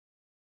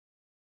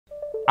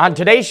On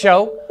today's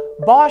show,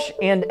 Bosch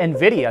and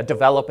NVIDIA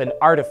develop an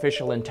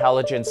artificial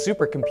intelligence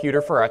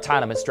supercomputer for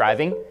autonomous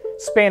driving.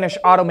 Spanish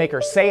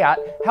automaker SEAT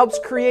helps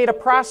create a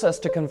process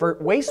to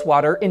convert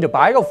wastewater into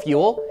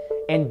biofuel.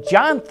 And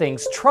John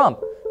thinks Trump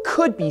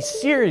could be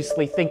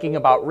seriously thinking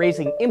about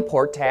raising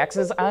import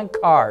taxes on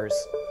cars.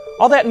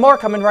 All that and more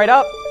coming right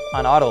up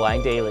on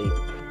Autoline Daily.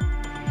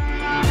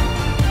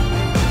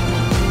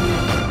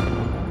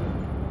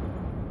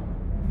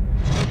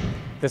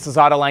 This is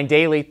Autoline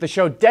Daily, the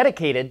show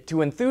dedicated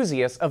to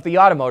enthusiasts of the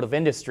automotive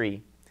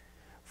industry.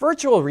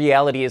 Virtual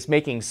reality is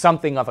making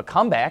something of a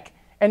comeback,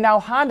 and now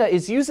Honda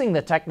is using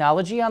the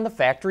technology on the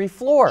factory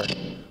floor.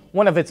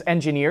 One of its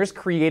engineers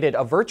created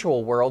a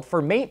virtual world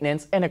for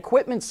maintenance and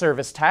equipment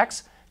service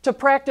techs to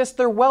practice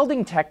their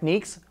welding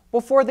techniques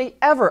before they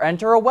ever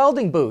enter a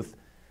welding booth.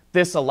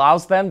 This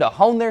allows them to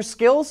hone their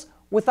skills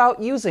without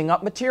using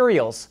up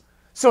materials.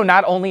 So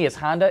not only is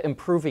Honda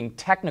improving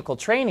technical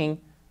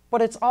training,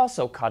 but it's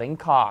also cutting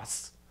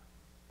costs.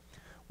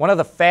 One of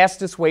the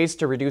fastest ways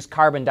to reduce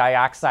carbon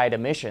dioxide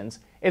emissions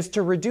is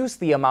to reduce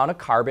the amount of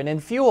carbon in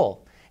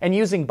fuel, and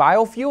using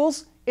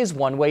biofuels is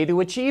one way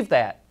to achieve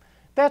that.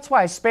 That's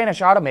why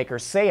Spanish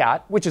automaker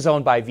SEAT, which is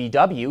owned by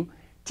VW,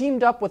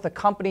 teamed up with a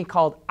company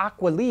called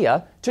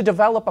Aqualia to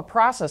develop a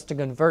process to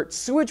convert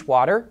sewage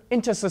water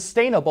into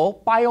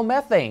sustainable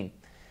biomethane.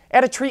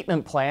 At a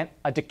treatment plant,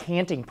 a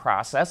decanting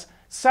process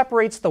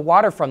separates the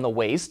water from the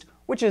waste,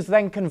 which is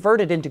then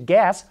converted into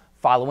gas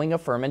following a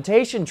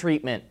fermentation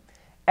treatment.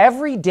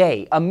 Every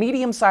day, a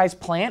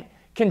medium-sized plant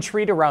can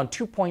treat around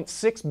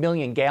 2.6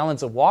 million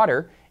gallons of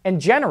water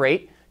and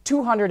generate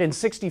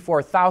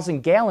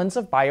 264,000 gallons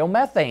of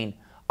biomethane,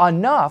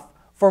 enough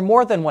for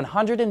more than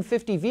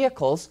 150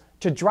 vehicles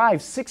to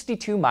drive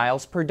 62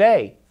 miles per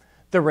day.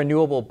 The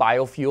renewable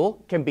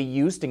biofuel can be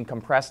used in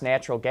compressed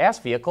natural gas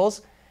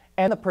vehicles,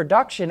 and the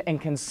production and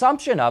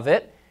consumption of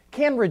it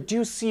can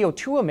reduce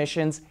CO2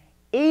 emissions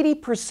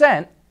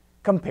 80%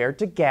 compared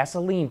to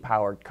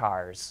gasoline-powered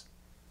cars.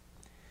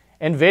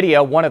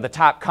 NVIDIA, one of the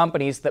top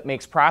companies that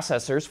makes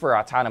processors for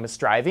autonomous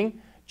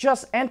driving,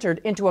 just entered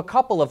into a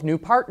couple of new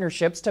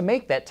partnerships to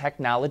make that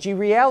technology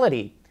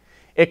reality.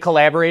 It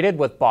collaborated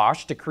with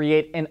Bosch to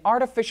create an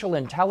artificial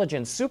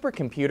intelligence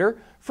supercomputer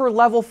for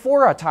level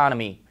 4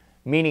 autonomy,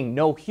 meaning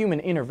no human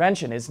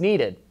intervention is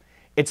needed.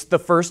 It's the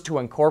first to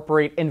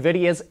incorporate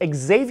NVIDIA's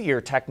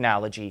Xavier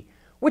technology,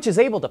 which is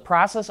able to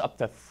process up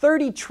to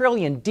 30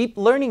 trillion deep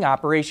learning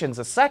operations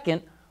a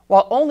second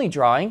while only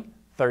drawing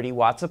 30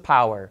 watts of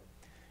power.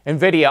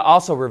 NVIDIA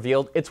also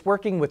revealed it's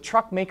working with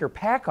truck maker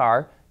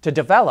PACCAR to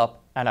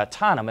develop an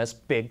autonomous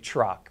big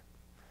truck.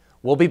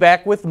 We'll be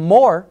back with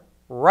more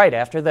right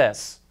after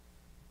this.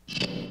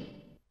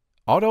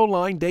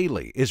 Autoline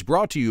Daily is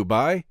brought to you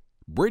by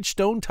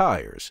Bridgestone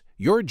Tires,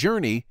 your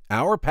journey,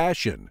 our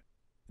passion.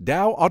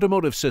 Dow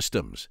Automotive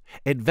Systems,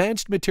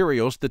 advanced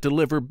materials that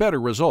deliver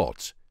better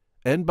results.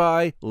 And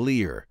by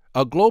Lear,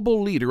 a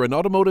global leader in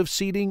automotive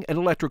seating and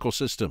electrical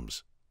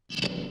systems.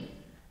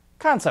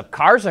 Concept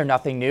cars are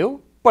nothing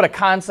new, but a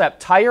concept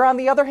tire, on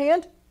the other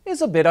hand,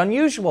 is a bit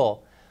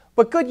unusual.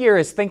 But Goodyear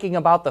is thinking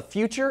about the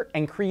future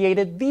and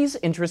created these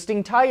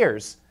interesting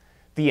tires.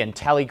 The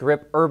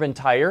IntelliGrip Urban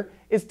Tire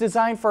is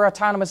designed for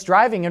autonomous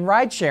driving and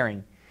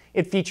ride-sharing.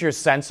 It features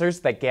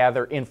sensors that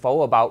gather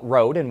info about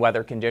road and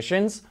weather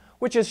conditions,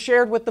 which is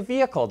shared with the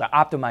vehicle to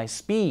optimize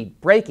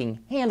speed, braking,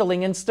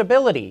 handling, and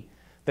stability.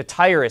 The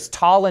tire is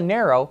tall and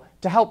narrow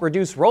to help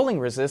reduce rolling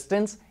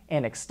resistance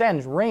and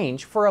extend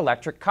range for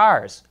electric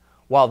cars.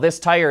 While this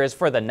tire is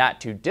for the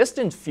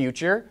not-too-distant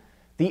future,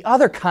 the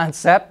other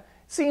concept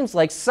seems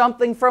like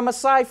something from a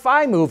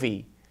sci-fi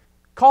movie.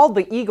 Called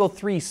the Eagle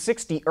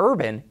 360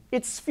 Urban,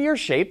 it's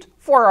sphere-shaped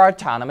for our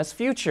autonomous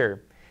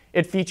future.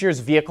 It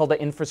features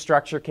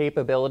vehicle-to-infrastructure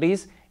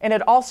capabilities, and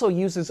it also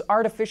uses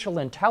artificial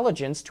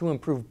intelligence to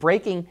improve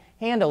braking,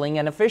 handling,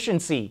 and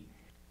efficiency.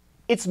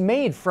 It's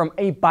made from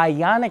a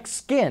bionic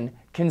skin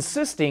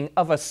consisting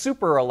of a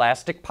super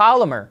elastic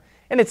polymer,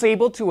 and it's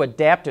able to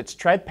adapt its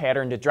tread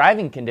pattern to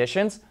driving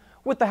conditions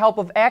with the help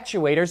of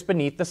actuators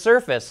beneath the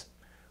surface.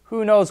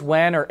 Who knows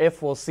when or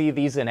if we'll see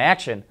these in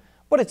action,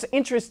 but it's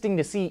interesting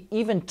to see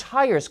even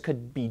tires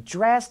could be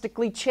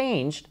drastically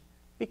changed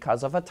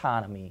because of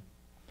autonomy.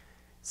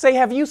 Say,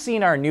 have you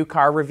seen our new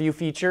car review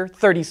feature,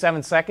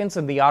 37 Seconds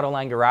in the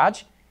Autoline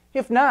Garage?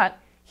 If not,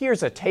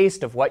 here's a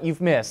taste of what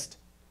you've missed.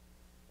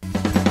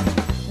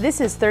 This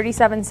is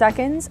 37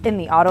 Seconds in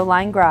the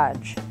Autoline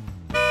Garage.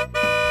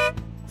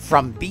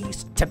 From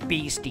beast to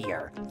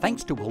beastier,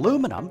 thanks to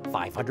aluminum,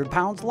 500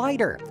 pounds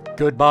lighter.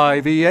 Goodbye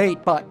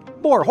V8,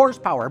 But more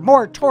horsepower,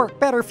 more torque,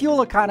 better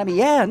fuel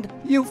economy, and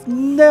you've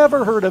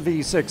never heard a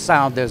V6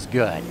 sound this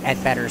good.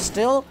 and better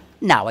still,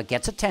 now it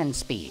gets a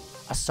 10-speed.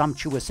 A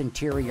sumptuous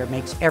interior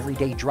makes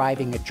everyday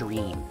driving a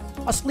dream.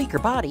 A sleeker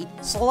body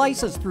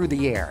slices through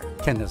the air.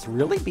 Can this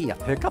really be a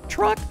pickup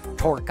truck?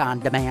 Torque on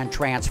demand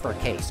transfer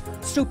case,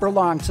 super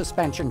long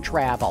suspension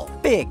travel,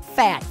 big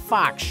fat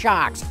Fox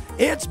shocks.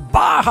 It's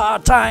Baja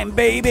time,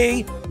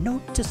 baby!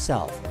 Note to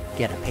self,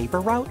 get a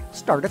paper route,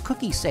 start a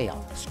cookie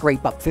sale,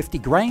 scrape up 50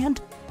 grand,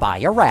 buy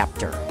a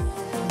Raptor.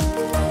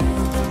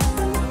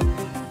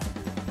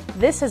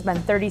 This has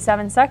been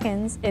 37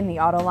 Seconds in the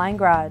Autoline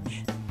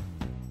Garage.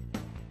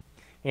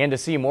 And to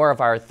see more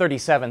of our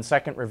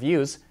 37-second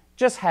reviews,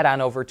 just head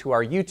on over to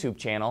our YouTube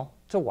channel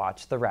to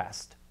watch the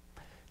rest.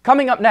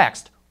 Coming up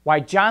next, why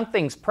John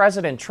thinks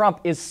President Trump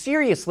is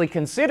seriously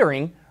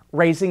considering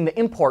raising the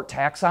import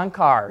tax on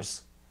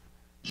cars.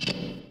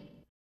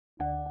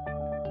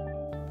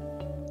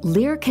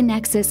 Lear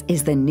Connexus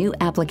is the new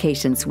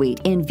application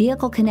suite in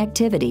vehicle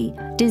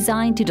connectivity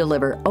designed to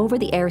deliver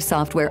over-the-air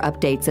software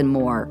updates and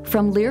more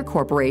from Lear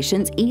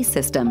Corporation's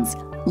E-Systems,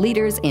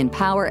 leaders in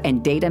power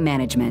and data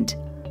management.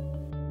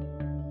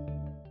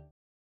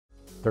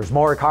 There's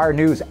more car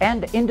news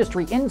and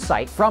industry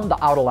insight from the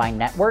Autoline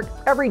Network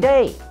every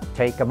day.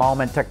 Take a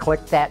moment to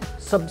click that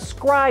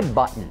subscribe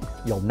button.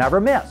 You'll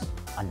never miss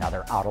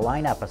another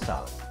Autoline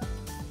episode.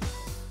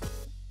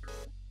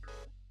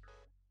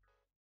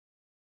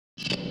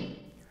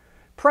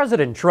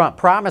 President Trump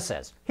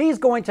promises he's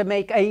going to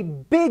make a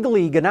big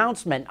league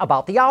announcement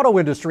about the auto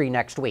industry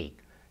next week.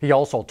 He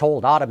also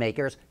told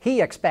automakers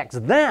he expects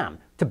them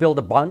to build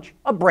a bunch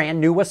of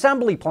brand new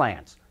assembly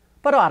plants.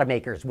 But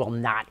automakers will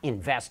not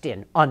invest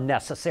in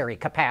unnecessary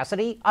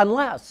capacity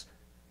unless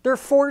they're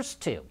forced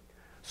to.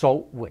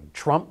 So would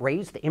Trump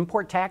raise the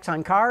import tax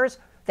on cars?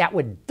 That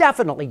would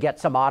definitely get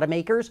some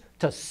automakers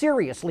to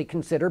seriously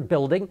consider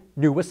building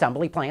new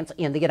assembly plants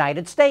in the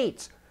United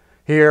States.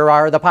 Here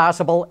are the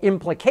possible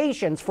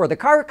implications for the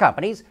car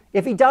companies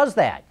if he does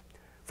that.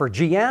 For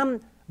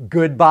GM,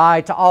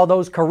 goodbye to all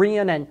those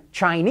Korean and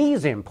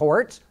Chinese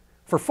imports.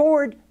 For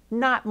Ford,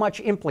 not much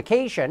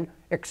implication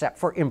except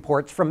for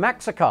imports from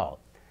Mexico.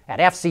 At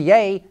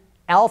FCA,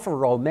 Alfa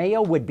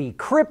Romeo would be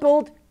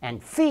crippled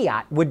and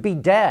Fiat would be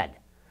dead.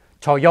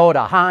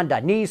 Toyota, Honda,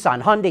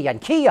 Nissan, Hyundai,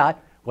 and Kia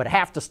would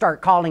have to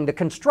start calling the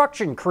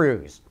construction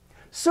crews.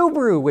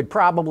 Subaru would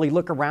probably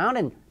look around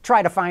and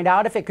try to find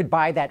out if it could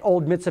buy that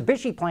old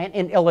Mitsubishi plant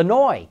in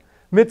Illinois.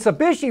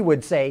 Mitsubishi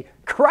would say,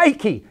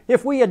 "Crikey,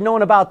 if we had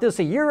known about this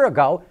a year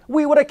ago,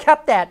 we would have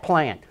kept that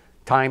plant.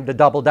 Time to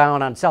double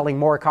down on selling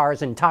more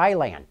cars in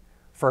Thailand."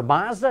 For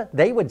Mazda,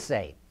 they would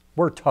say,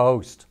 "We're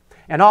toast."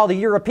 And all the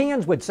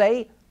Europeans would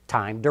say,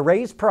 "Time to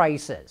raise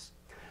prices."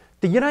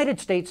 The United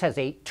States has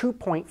a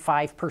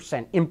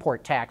 2.5%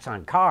 import tax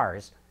on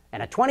cars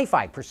and a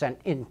 25%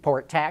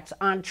 import tax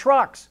on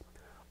trucks.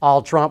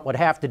 All Trump would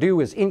have to do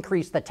is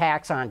increase the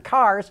tax on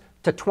cars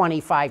to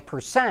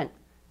 25%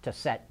 to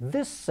set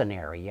this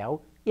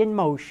scenario in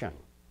motion.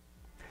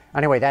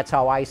 Anyway, that's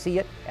how I see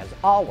it. As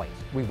always,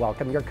 we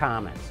welcome your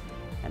comments.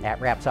 And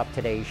that wraps up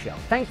today's show.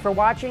 Thanks for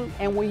watching,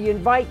 and we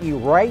invite you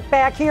right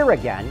back here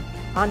again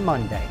on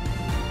Monday.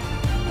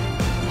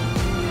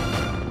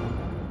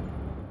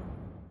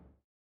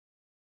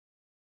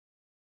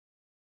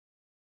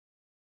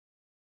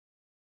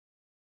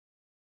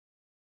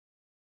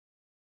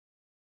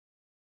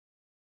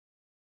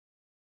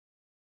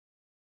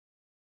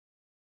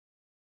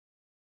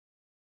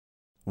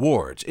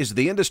 Wards is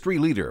the industry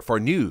leader for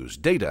news,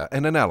 data,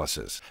 and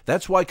analysis.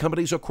 That's why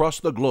companies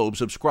across the globe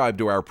subscribe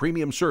to our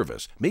premium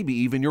service, maybe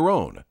even your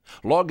own.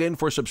 Log in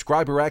for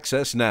subscriber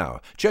access now.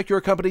 Check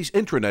your company's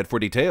intranet for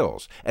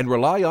details, and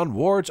rely on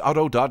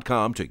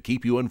wardsauto.com to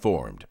keep you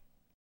informed.